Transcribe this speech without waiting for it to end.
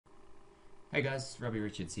Hey guys, Robbie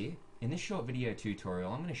Richards here. In this short video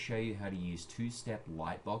tutorial, I'm going to show you how to use two-step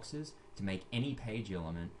lightboxes to make any page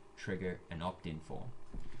element trigger an opt-in form.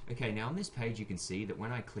 Okay, now on this page you can see that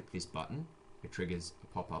when I click this button, it triggers a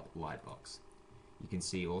pop-up lightbox. You can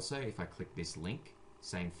see also if I click this link,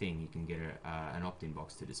 same thing, you can get an opt-in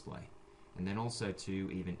box to display. And then also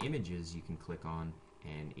to even images you can click on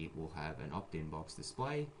and it will have an opt-in box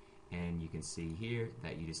display, and you can see here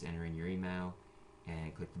that you just enter in your email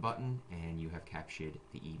and click the button and you have captured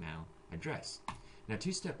the email address. Now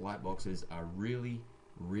two-step lightboxes are really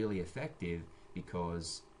effective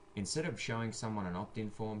because instead of showing someone an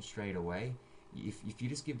opt-in form straight away, if you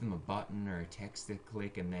just give them a button or a text to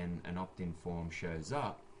click and then an opt-in form shows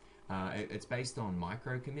up, it's based on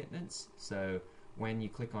micro commitments. So when you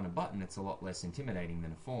click on a button, it's a lot less intimidating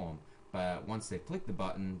than a form, but once they've clicked the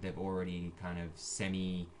button, they've already kind of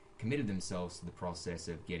committed themselves to the process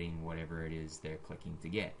of getting whatever it is they're clicking to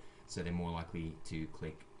get. So they're more likely to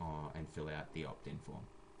click and fill out the opt-in form.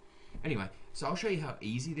 Anyway, so I'll show you how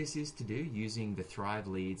easy this is to do using the Thrive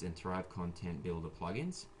Leads and Thrive Content Builder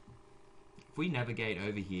plugins. If we navigate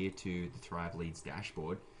over here to the Thrive Leads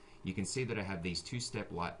dashboard, you can see that I have these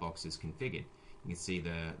two-step lightboxes configured. You can see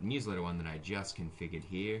the newsletter one that I just configured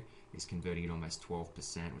here is converting at almost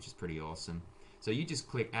 12%, which is pretty awesome. So you just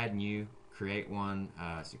click Add New, create one,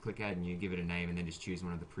 so click Add New, give it a name, and then just choose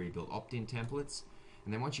one of the pre-built opt-in templates.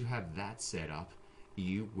 And then once you have that set up,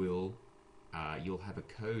 you'll have a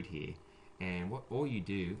code here. And what all you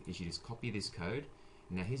do is you just copy this code.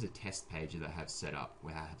 Now here's a test page that I have set up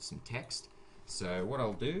where I have some text. So what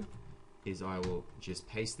I'll do is I will just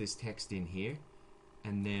paste this text in here,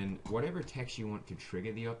 and then whatever text you want to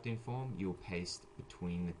trigger the opt-in form, you'll paste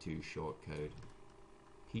between the two shortcode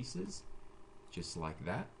pieces, just like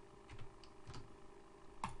that.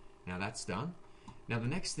 Now that's done. Now the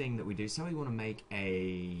next thing that we do, say we want to make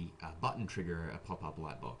a button trigger a pop-up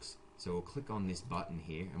lightbox. So we'll click on this button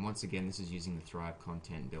here, and once again this is using the Thrive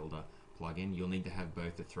Content Builder plugin. You'll need to have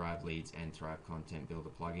both the Thrive Leads and Thrive Content Builder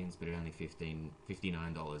plugins, but at only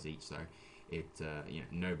 $59 each, so it's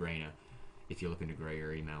no-brainer if you're looking to grow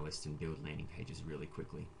your email list and build landing pages really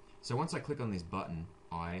quickly. So once I click on this button,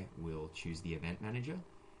 I will choose the event manager,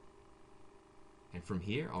 and from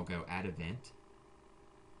here I'll go add event,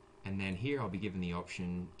 and then here I'll be given the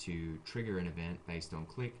option to trigger an event based on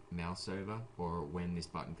click, mouse over, or when this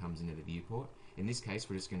button comes into the viewport. In this case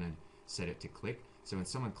we're just going to set it to click, so when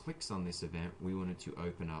someone clicks on this event we want it to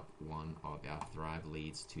open up one of our Thrive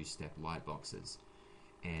Leads two-step lightboxes.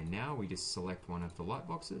 And now we just select one of the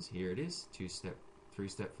lightboxes. Here it is, two-step,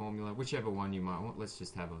 three-step formula, whichever one you might want. Let's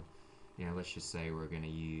just have let's just say we're going to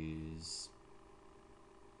use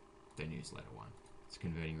the newsletter one. It's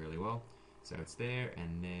converting really well. So it's there,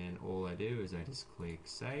 and then all I do is I just click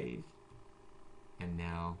save, and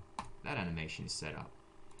now that animation is set up.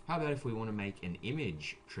 How about if we want to make an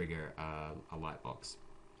image trigger a lightbox?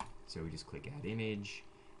 So we just click add image,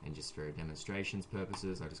 and just for demonstrations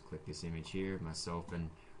purposes, I just click this image here of myself and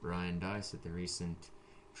Ryan Dice at the recent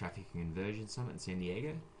Traffic and Conversion Summit in San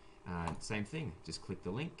Diego. Same thing, just click the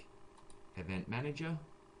link, event manager,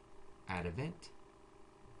 add event.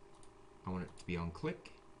 I want it to be on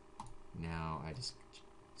click. Now I just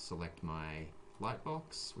select my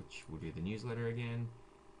lightbox, which will do the newsletter again,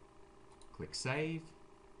 click save,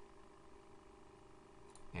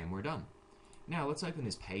 and we're done. Now let's open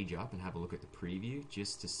this page up and have a look at the preview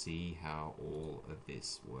just to see how all of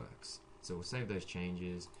this works. So we'll save those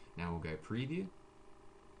changes. Now we'll go preview,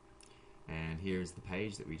 and here's the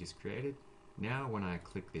page that we just created. Now when I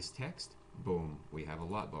click this text, boom, we have a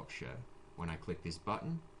lightbox show. When I click this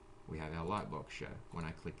button, we have our lightbox show. When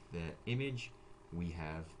I click the image, we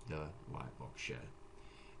have the lightbox show.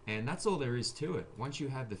 And that's all there is to it. Once you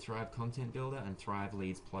have the Thrive Content Builder and Thrive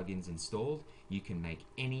Leads plugins installed, you can make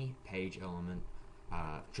any page element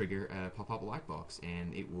trigger a pop-up lightbox,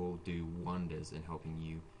 and it will do wonders in helping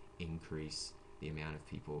you increase the amount of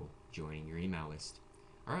people joining your email list.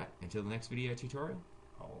 Alright, until the next video tutorial,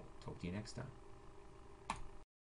 I'll talk to you next time.